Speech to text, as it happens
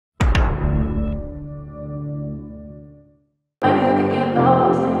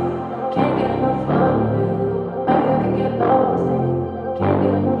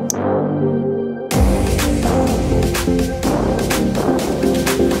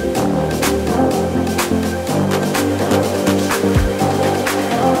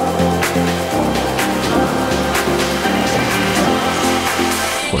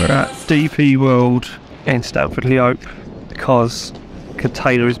DP World in Stamford-le-Hope because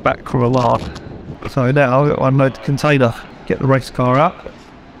container is back from Oman. So now I've got to unload the container, get the race car up.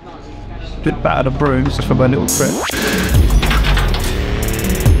 A bit battered and bruised from my little trip.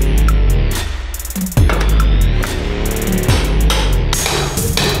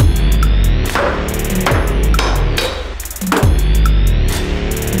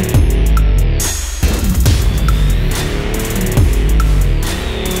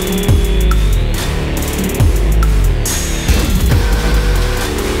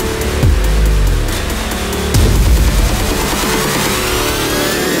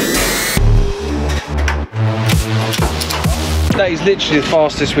 That is literally the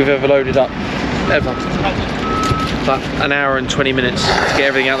fastest we've ever loaded up, ever. But an hour and 20 minutes to get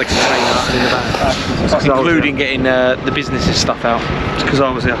everything out of the container and in the back, including getting the business's stuff out. It's because I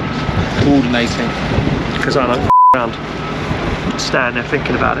was here. Coordinating. Because I don't around. Stand there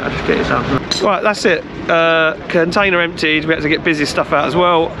thinking about it, I just get it done. Right, that's it. Container emptied, we had to get busy stuff out as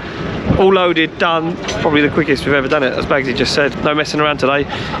well. All loaded, done. Probably the quickest we've ever done it, as Baggsy just said. No messing around today.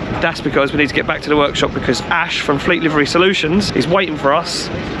 That's because we need to get back to the workshop because Ash from Fleet Livery Solutions is waiting for us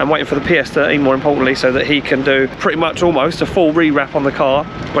and waiting for the PS13 more importantly, so that he can do pretty much almost a full rewrap on the car,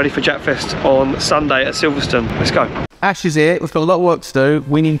 ready for JAPFEST on Sunday at Silverstone. Let's go. Ash is here, we've got a lot of work to do.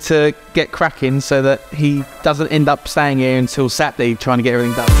 We need to get cracking so that he doesn't end up staying here until Saturday trying to get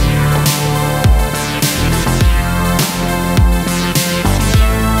everything done.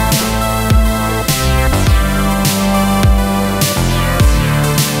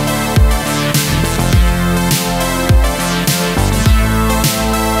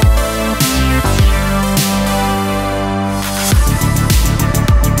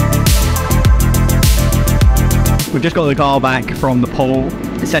 We've just got the car back from the pool,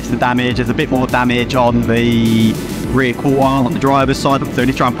 assessed the damage. There's a bit more damage on the rear quarter on the driver's side, so we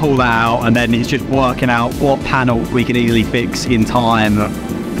need to try and pull that out, and then it's just working out what panel we can easily fix in time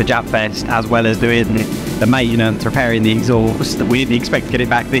for JAPFEST, as well as doing the maintenance, repairing the exhaust. We didn't expect to get it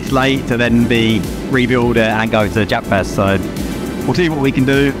back this late to then be rebuild it and go to JAPFEST, so we'll see what we can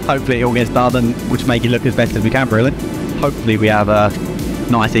do. Hopefully it all gets done and we'll just make it look as best as we can, really. Hopefully we have a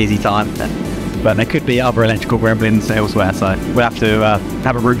nice easy time. But there could be other electrical gremlins elsewhere, so we'll have to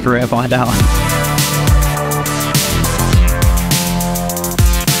have a route through it and find out.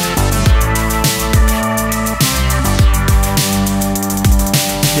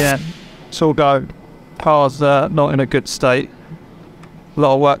 Yeah, it's all go. Car's not in a good state. A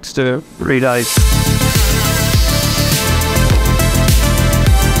lot of work to do, 3 days.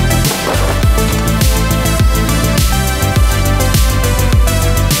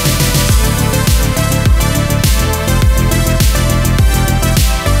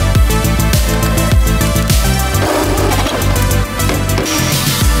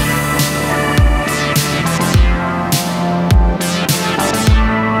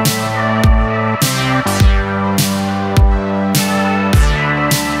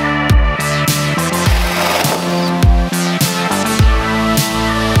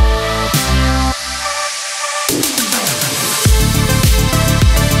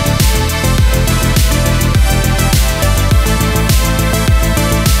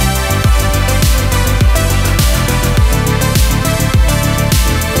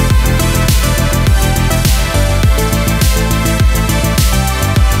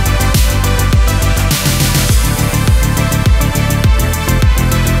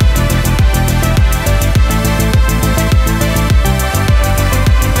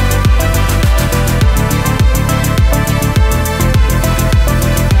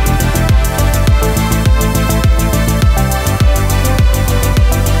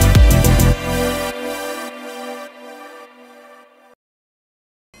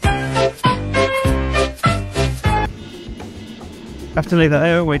 Have to leave that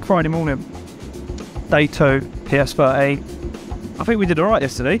there, week Friday morning. Day 2, PS13. I think we did alright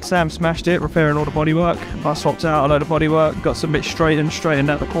yesterday. Sam smashed it, repairing all the bodywork. I swapped out a load of bodywork, got some bits straightened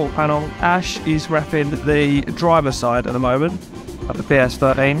out the quarter panel. Ash is wrapping the driver's side at the moment of the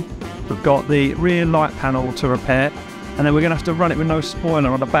PS13. We've got the rear light panel to repair, and then we're going to have to run it with no spoiler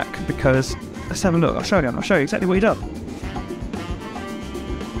on the back because, let's have a look, I'll show you exactly what he done.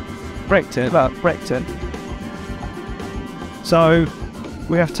 Wrecked it, look, wrecked it. So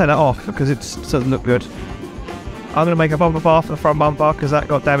we have to take that off because it doesn't look good. I'm going to make a bumper bar for the front bumper because that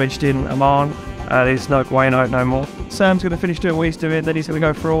got damaged in Oman. There's no way out no more. Sam's going to finish doing what he's doing, then he's going to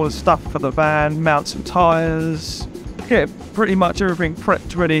go through all the stuff for the van, mount some tyres, get pretty much everything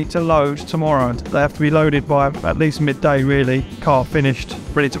prepped ready to load tomorrow. They have to be loaded by at least midday really, car finished,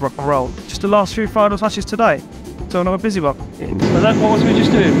 ready to rock and roll. Just the last few final touches today, so another busy one. So that's what was we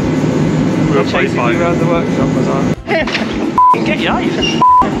just doing? You're chasing you around the workshop, was I? Get you,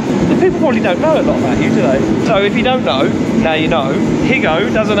 The people probably don't know a lot about you, do they? So if you don't know, now you know.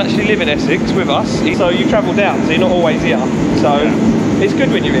 Higgo doesn't actually live in Essex with us, so you travel down, so you're not always here. So it's good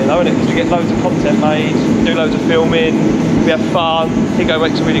when you're here though, isn't it? Because we get loads of content made, do loads of filming, we have fun. Higgo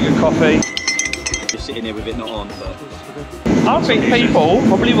makes a really good coffee. Just sitting here with it not on, but... I think people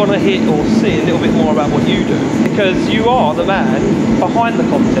probably want to hear or see a little bit more about what you do, because you are the man behind the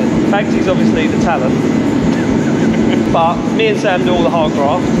content. Baggsy's obviously the talent, but me and Sam do all the hard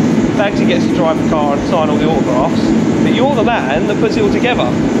graft. Baggsy gets to drive the car and sign all the autographs, but you're the man that puts it all together.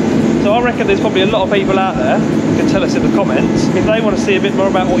 So I reckon there's probably a lot of people out there who can tell us in the comments if they want to see a bit more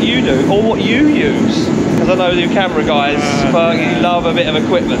about what you do or what you use. Because I know you camera guys, but you love a bit of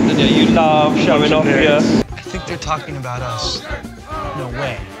equipment, don't you? You love showing off your... I think they're talking about us. No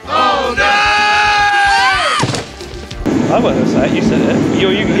way. Oh no! I wasn't gonna say it, you said it. You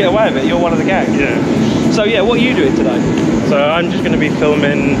can get away with it, you're one of the gang. Yeah. So yeah, what are you doing today? So I'm just going to be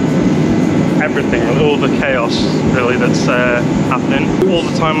filming everything, all the chaos really that's happening. All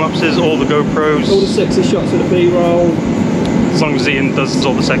the time lapses, all the GoPros. All the sexy shots of the B-roll. As long as Ian does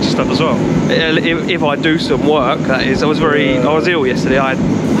all the sexy stuff as well. If I do some work, that is. I was ill yesterday.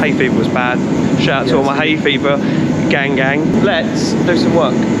 Hay fever was bad. Shout out to all my hay fever gang. Let's do some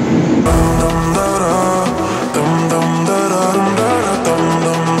work.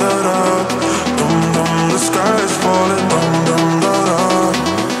 The sky is falling.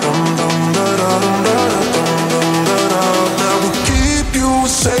 That will keep you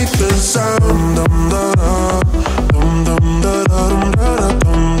safe and sound.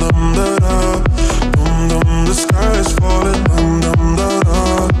 The sky is falling.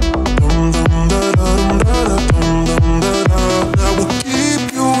 That will keep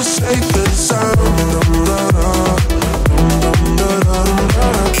you safe and sound.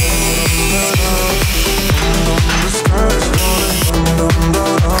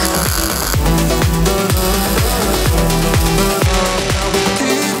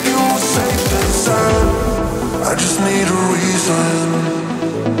 I just need a reason.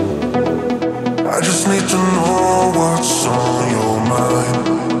 I just need to know what's on your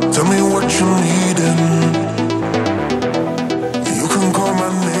mind. Tell me what you need and you can call my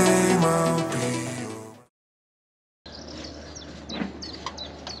name, I'll be your...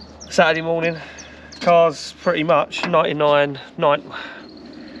 Saturday morning, car's pretty much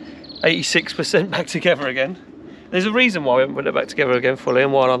 86% back together again. There's a reason why we haven't put it back together again fully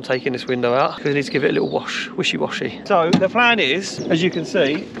and why I'm taking this window out, because I need to give it a little wash, wishy-washy. So the plan is, as you can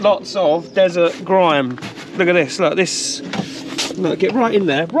see, lots of desert grime. Look at this, look, this, look, get right in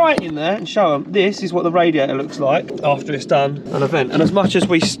there and show them. This is what the radiator looks like after it's done an event. And as much as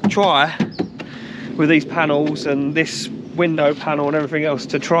we try with these panels and this window panel and everything else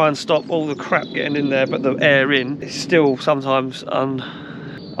to try and stop all the crap getting in there but the air in, it's still sometimes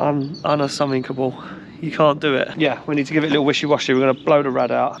unthinkable. You can't do it. Yeah, we need to give it a little wishy-washy. We're going to blow the rad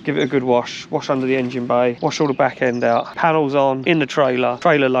out, give it a good wash under the engine bay, wash all the back end out, panels on, in the trailer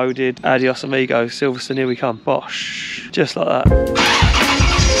loaded, adios amigos, Silverstone, here we come. Bosh, just like that.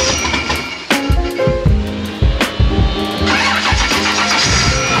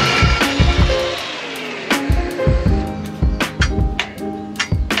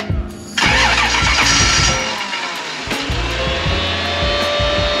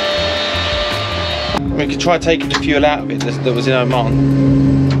 We could try taking the fuel out of it that was in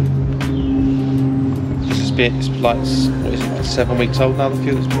Oman. It's like, what is it, like 7 weeks old now, the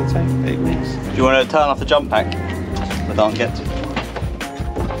fuel that's been in the tank? 8 weeks. Do you want to turn off the jump pack? I can't get to.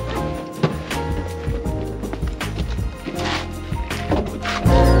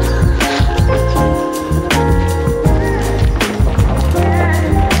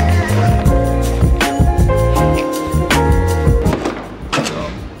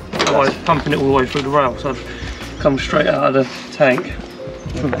 Pumping it all the way through the rail, so I've come straight out of the tank.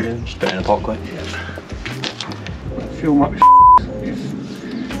 Just put it in a pot quick. Fuel much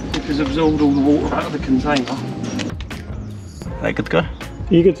if it's absorbed all the water out of the container. Are good to go? Are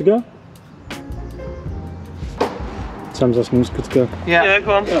you good to go? Sam's asking us good to go. Yeah,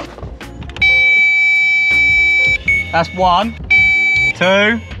 go on. Yeah. That's 1,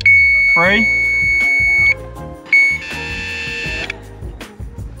 2, 3.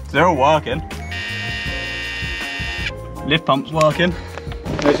 They're all working. Lift pump's working.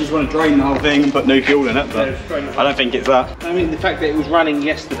 I just want to drain the whole thing, put new fuel in it, but I don't think it's that. I mean, the fact that it was running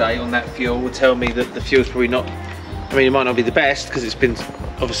yesterday on that fuel would tell me that the fuel's probably not, I mean, it might not be the best because it's been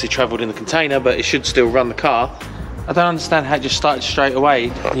obviously travelled in the container, but it should still run the car. I don't understand how it just started straight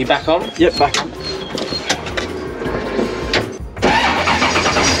away. Are you back on? Yep, back on.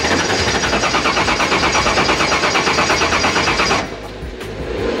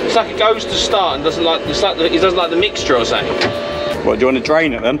 looks like it goes to start and doesn't like. It's like it doesn't like the mixture or something. What, do you want to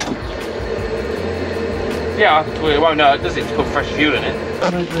drain it then? Yeah, well, it won't know, does it? To put fresh fuel in it.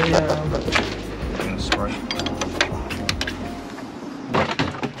 Spray.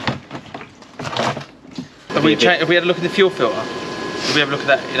 Have we had a look at the fuel filter? Did we have a look at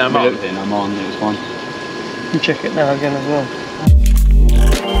that in Oman? We looked in Oman, it was fine. You check it now again as well.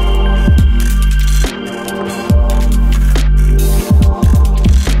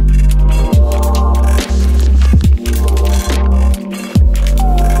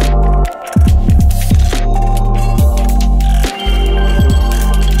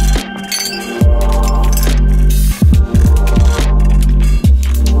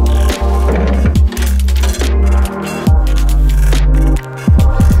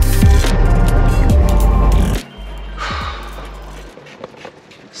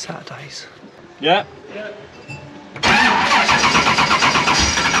 Saturdays. Yeah.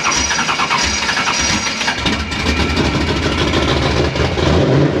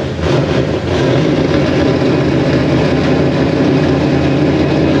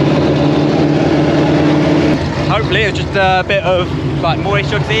 Hopefully it's just a bit of like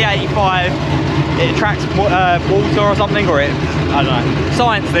moisture, because E85 it attracts water or something, or it, I don't know,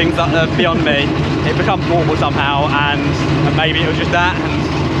 science things that are beyond me. It becomes water somehow, and maybe it was just that, and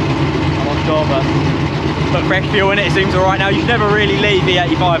I'm not sure, but put fresh fuel in it, it seems alright now. You should never really leave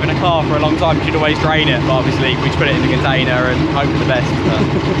E85 in a car for a long time, you should always drain it, but obviously we just put it in the container and hope for the best.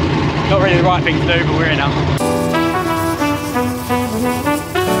 Not really the right thing to do, but we're here now.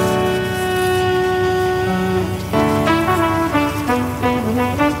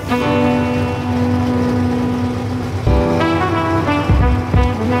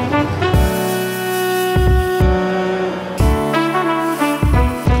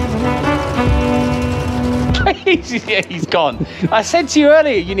 Yeah, he's gone. I said to you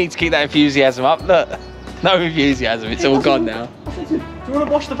earlier, you need to keep that enthusiasm up. Look, no enthusiasm. It's all gone now. I said to you, do you want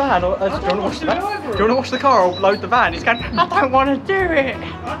to wash the van, or do you want to wash the van? Do you want to wash the car or load the van? It's going, I don't want to do it. Do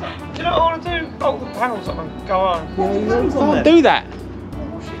you know what I want to do? Oh, the panels on. Go on. Don't do that.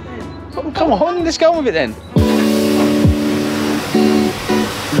 Oh, come on, let's go on with it then.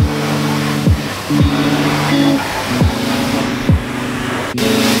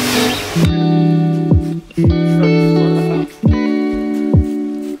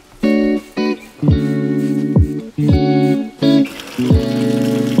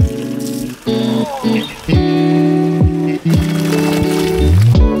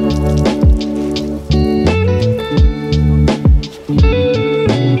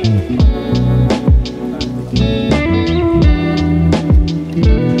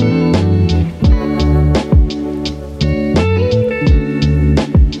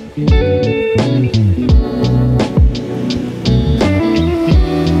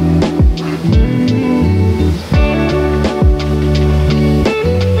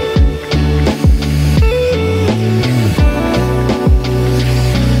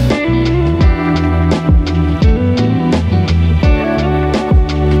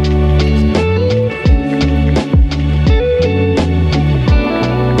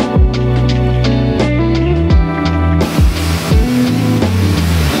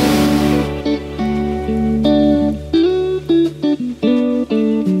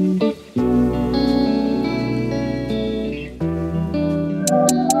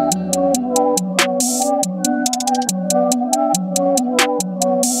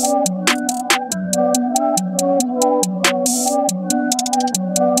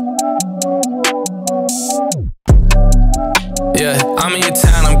 I'm in your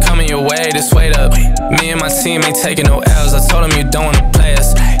town, I'm coming your way, just wait up. Me and my team ain't taking no L's, I told them you don't wanna play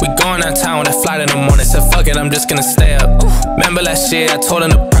us. We going downtown with a flight in the morning, said fuck it, I'm just gonna stay up. Remember last year, I told them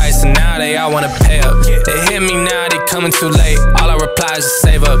the price, and now they all wanna pay up. They hit me now, they coming too late, all I reply is just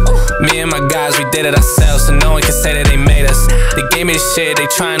save up. Me and my guys, we did it ourselves, so no one can say that they made us. They gave me the shit, they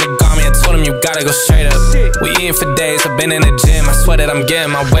trying to guard me, I told them you gotta go straight up. We eating for days, I've been in the gym, I swear that I'm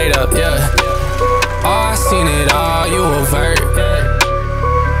getting my weight up, yeah. Oh, I seen it all, you overt.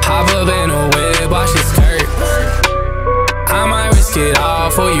 Hop up in a whip, watch it skirt. I might risk it all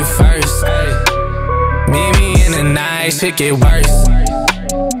for you first. Meet me in the night, shit get worse.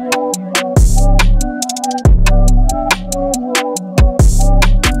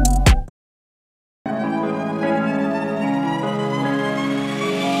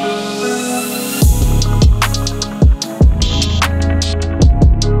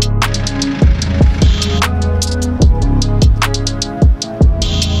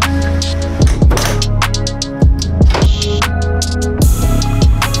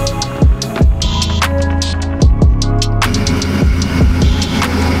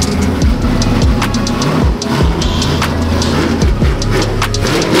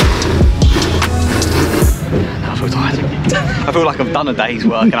 done a day's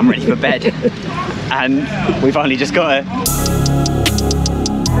work and I'm ready for bed. And we've only just got it.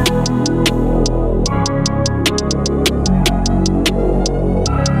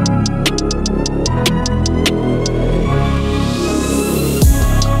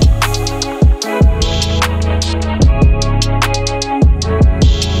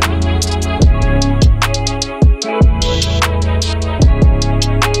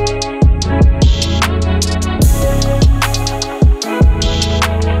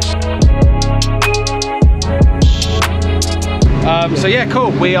 So yeah, cool.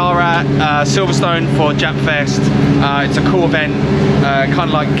 We are at Silverstone for JAPFEST. It's a cool event, kind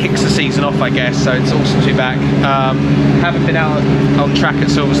of like kicks the season off, I guess, so it's awesome to be back. Haven't been out on track at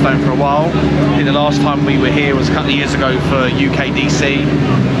Silverstone for a while. I think the last time we were here was a couple of years ago for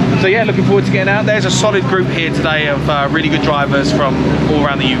UKDC. So yeah, looking forward to getting out. There's a solid group here today of really good drivers from all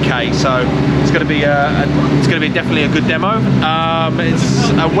around the UK, so it's going to be definitely a good demo. It's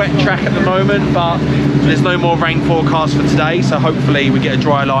a wet track at the moment, but there's no more rain forecast for today, so hopefully we get a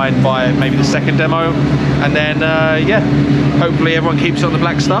dry line by maybe the second demo, and then yeah, hopefully everyone keeps it on the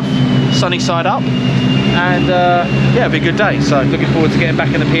black stuff, sunny side up, and yeah, it'll be a good day. So looking forward to getting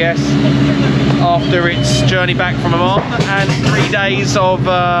back in the PS after its journey back from Oman and 3 days of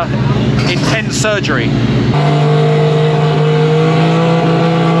intense surgery.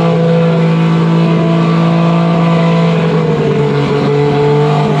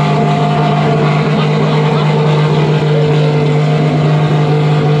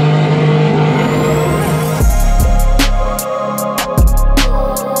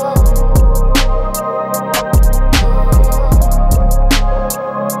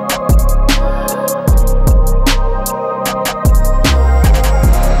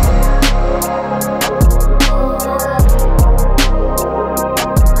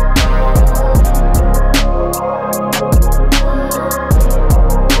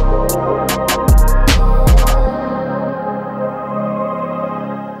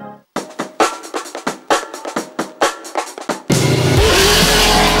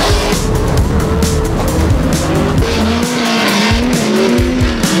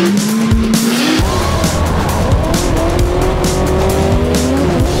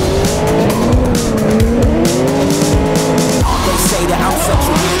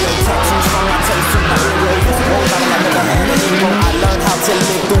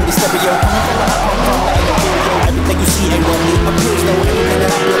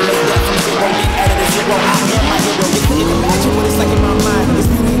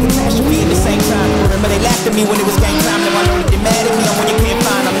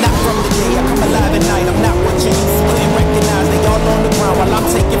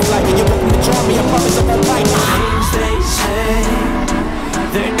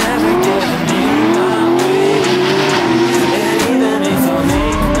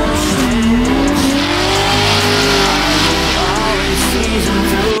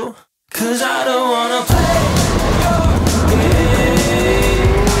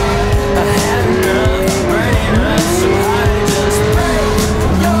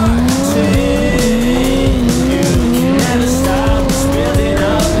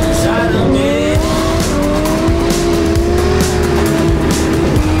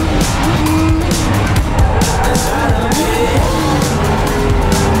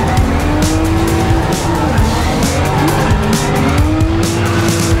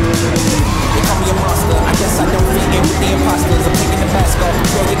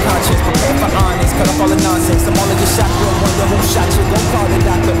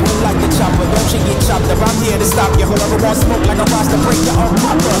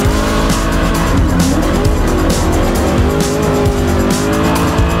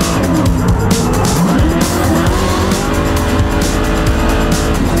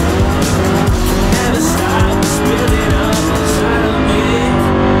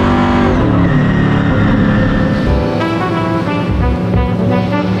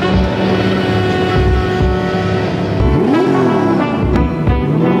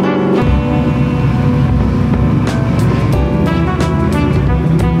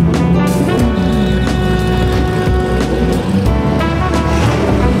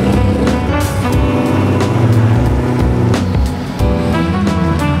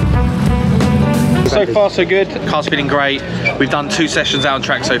 So far so good. Car's feeling great. We've done 2 sessions out on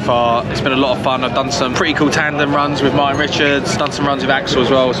track so far. It's been a lot of fun. I've done some pretty cool tandem runs with Martin Richards, done some runs with Axel as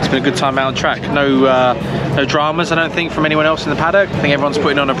well. So it's been a good time out on track. No dramas, I don't think, from anyone else in the paddock. I think everyone's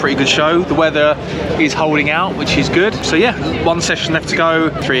putting on a pretty good show. The weather is holding out, which is good. So yeah, 1 session left to go,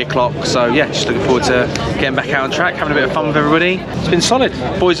 3 o'clock. So yeah, just looking forward to getting back out on track, having a bit of fun with everybody. It's been solid.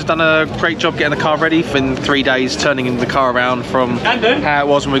 Boys have done a great job getting the car ready in 3 days, turning the car around from how it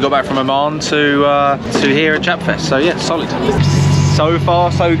was when we got back from Oman to here at JAPFEST. So yeah, solid. So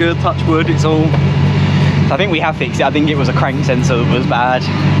far, so good, touch wood, it's all... I think we have fixed it. I think it was a crank sensor that was bad,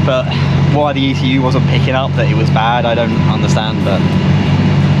 but why the ECU wasn't picking up that it was bad, I don't understand, but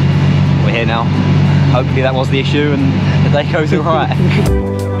we're here now. Hopefully that was the issue and the day goes all right.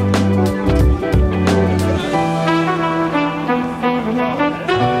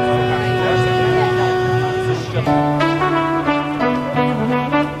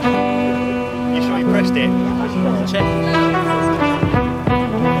 You sure you pressed it? Check.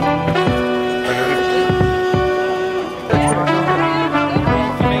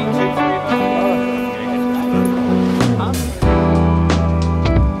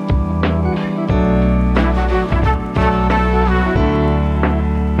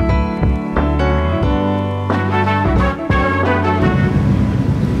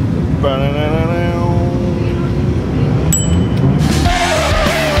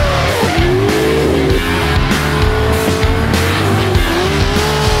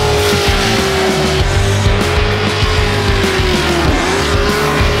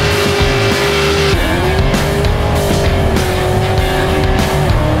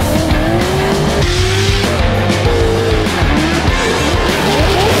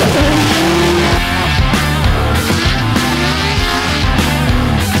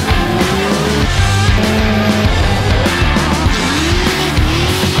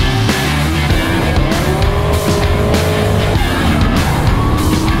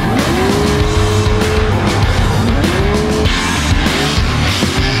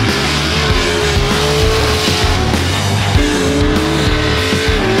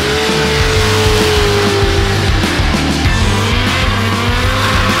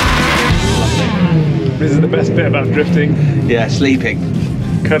 This is the best bit about drifting. Yeah, sleeping.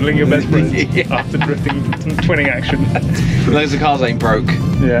 Cuddling your best friend after drifting twinning action. As long as the cars ain't broke.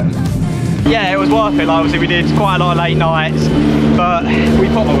 Yeah. Yeah, it was worth it. Like, obviously we did quite a lot of late nights, but we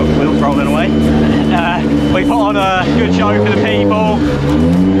put on, wheels rolling away. We put on a good show for the people.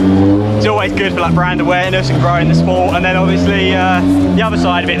 It's always good for like brand awareness and growing the sport. And then obviously the other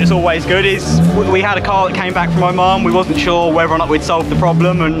side of it that's always good is we had a car that came back from Oman. We wasn't sure whether or not we'd solved the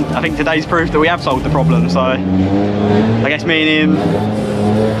problem, and I think today's proof that we have solved the problem. So I guess me and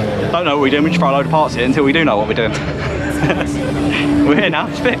him don't know what we're doing. We just throw a load of parts in until we do know what we're doing. We're here now,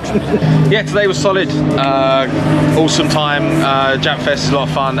 it's fixed. Yeah, today was solid. Awesome time. JAPFEST is a lot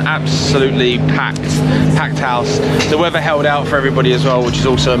of fun. Absolutely packed house. The weather held out for everybody as well, which is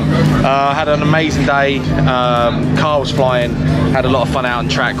awesome. Had an amazing day. Car was flying. Had a lot of fun out on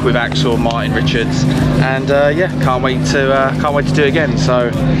track with Axel, Martin Richards, and yeah, can't wait to do it again.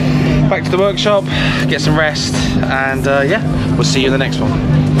 So back to the workshop, get some rest, and yeah, we'll see you in the next one.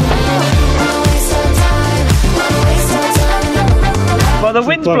 Well, the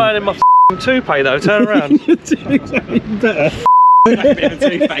wind's blowing in my toupee though, turn around. You're doing exactly better.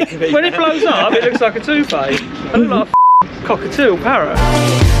 When it blows up, it looks like a toupee. I look like a cockatiel parrot.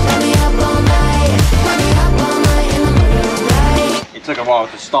 It took a while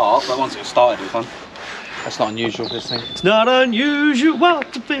to start, but once it started it was fun. That's not unusual, this thing. It's not unusual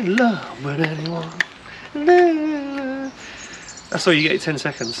to be in love with anyone. That's all you get, 10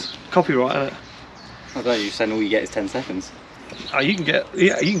 seconds. Copyright, isn't it? I don't know, you saying all you get is 10 seconds. Oh, you can get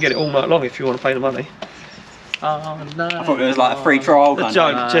it all night long if you want to pay the money. Oh no! I thought it was like a free trial. The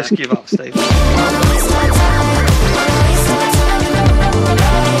joke, just give up, Steve.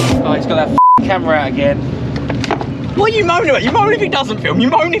 Oh, he's got that camera out again. What are you moaning about? You moan if it doesn't film. You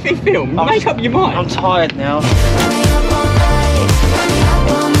moan if it films. Make up your mind. I'm tired now.